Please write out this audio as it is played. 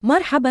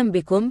مرحبا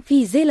بكم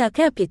في زيلا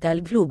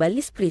كابيتال جلوبال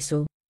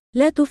إسبريسو.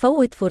 لا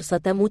تفوت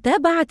فرصة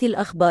متابعة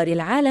الأخبار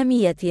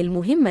العالمية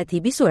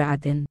المهمة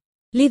بسرعة.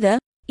 لذا،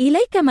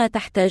 إليك ما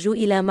تحتاج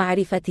إلى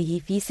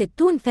معرفته في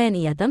 60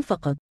 ثانية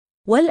فقط.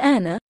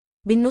 والآن،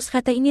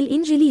 بالنسختين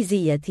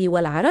الإنجليزية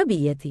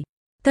والعربية.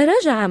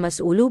 تراجع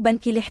مسؤولو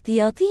بنك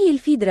الاحتياطي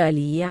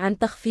الفيدرالي عن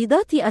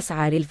تخفيضات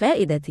أسعار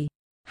الفائدة.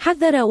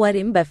 حذر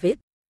وارين بافيت،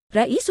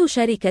 رئيس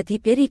شركة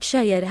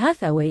بيريكشاير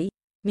هاثاوي،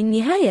 من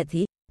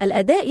نهاية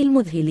الأداء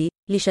المذهل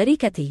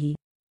لشركته.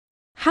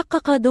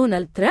 حقق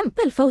دونالد ترامب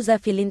الفوز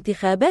في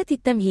الانتخابات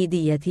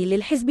التمهيدية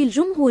للحزب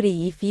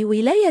الجمهوري في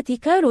ولاية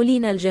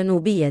كارولينا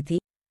الجنوبية،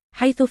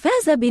 حيث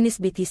فاز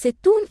بنسبة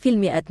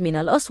 60% من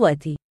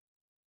الأصوات.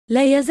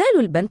 لا يزال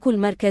البنك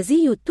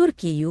المركزي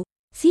التركي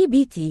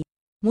CBT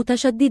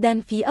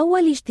متشدداً في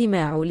أول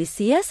اجتماع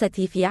للسياسة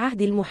في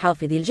عهد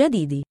المحافظ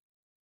الجديد.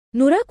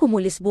 نراكم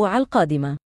الأسبوع القادم.